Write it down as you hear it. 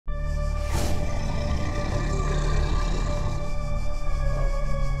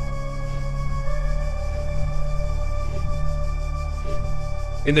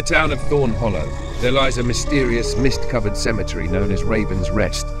In the town of Thornhollow, there lies a mysterious, mist-covered cemetery known as Raven's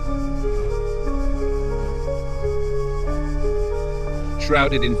Rest.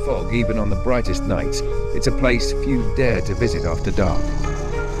 Shrouded in fog even on the brightest nights, it's a place few dare to visit after dark.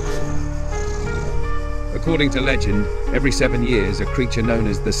 According to legend, every 7 years a creature known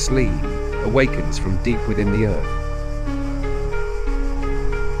as the Sleen awakens from deep within the earth.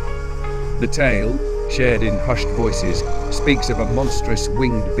 The tale, shared in hushed voices, speaks of a monstrous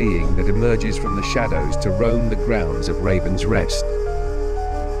winged being that emerges from the shadows to roam the grounds of Raven's Rest.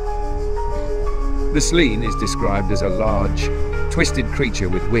 The Sleen is described as a large, twisted creature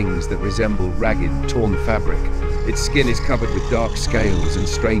with wings that resemble ragged, torn fabric. Its skin is covered with dark scales and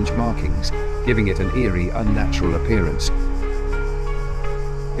strange markings, giving it an eerie, unnatural appearance.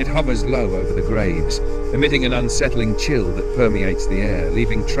 It hovers low over the graves, emitting an unsettling chill that permeates the air,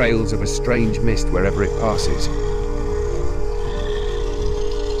 leaving trails of a strange mist wherever it passes.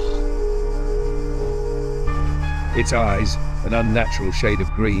 Its eyes, an unnatural shade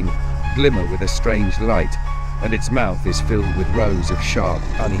of green, glimmer with a strange light, and its mouth is filled with rows of sharp,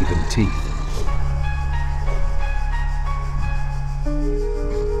 uneven teeth.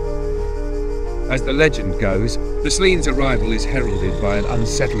 As the legend goes, the Sleen's arrival is heralded by an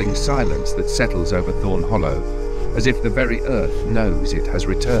unsettling silence that settles over Thornhollow, as if the very earth knows it has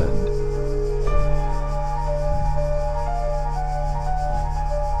returned.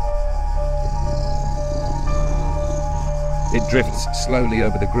 It drifts slowly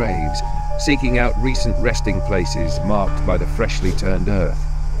over the graves, seeking out recent resting places marked by the freshly turned earth.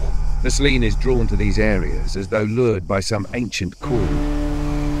 The Sleen is drawn to these areas as though lured by some ancient call.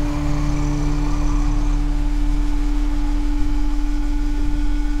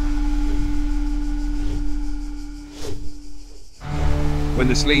 When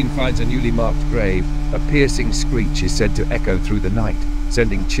the Sleen finds a newly marked grave, a piercing screech is said to echo through the night,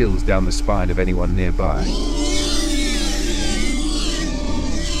 sending chills down the spine of anyone nearby.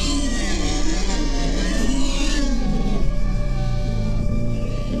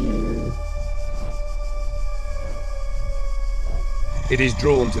 It is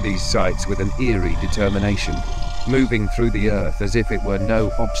drawn to these sites with an eerie determination, moving through the earth as if it were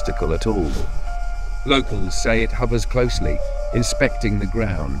no obstacle at all. Locals say it hovers closely, inspecting the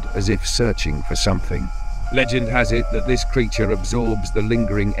ground as if searching for something. Legend has it that this creature absorbs the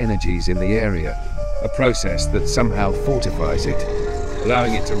lingering energies in the area, a process that somehow fortifies it,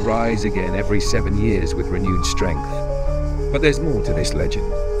 allowing it to rise again every 7 years with renewed strength. But there's more to this legend.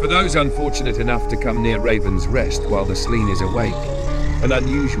 For those unfortunate enough to come near Raven's Rest while the Sleen is awake, an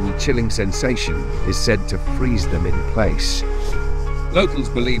unusual chilling sensation is said to freeze them in place. Locals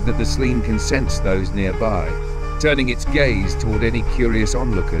believe that the Sleen can sense those nearby, turning its gaze toward any curious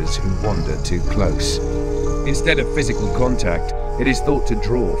onlookers who wander too close. Instead of physical contact, it is thought to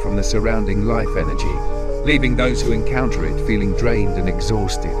draw from the surrounding life energy, leaving those who encounter it feeling drained and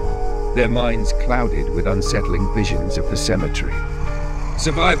exhausted, their minds clouded with unsettling visions of the cemetery.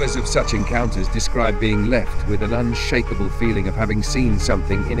 Survivors of such encounters describe being left with an unshakable feeling of having seen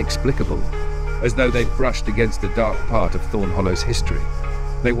something inexplicable, as though they've brushed against a dark part of Thornhollow's history.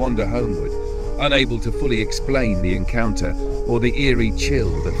 They wander homeward, unable to fully explain the encounter or the eerie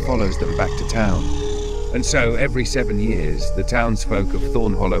chill that follows them back to town. And so, every 7 years, the townsfolk of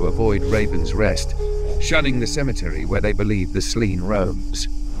Thornhollow avoid Raven's Rest, shunning the cemetery where they believe the Sleen roams.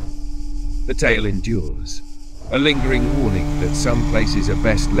 The tale endures, a lingering warning that some places are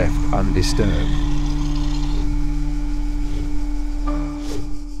best left undisturbed.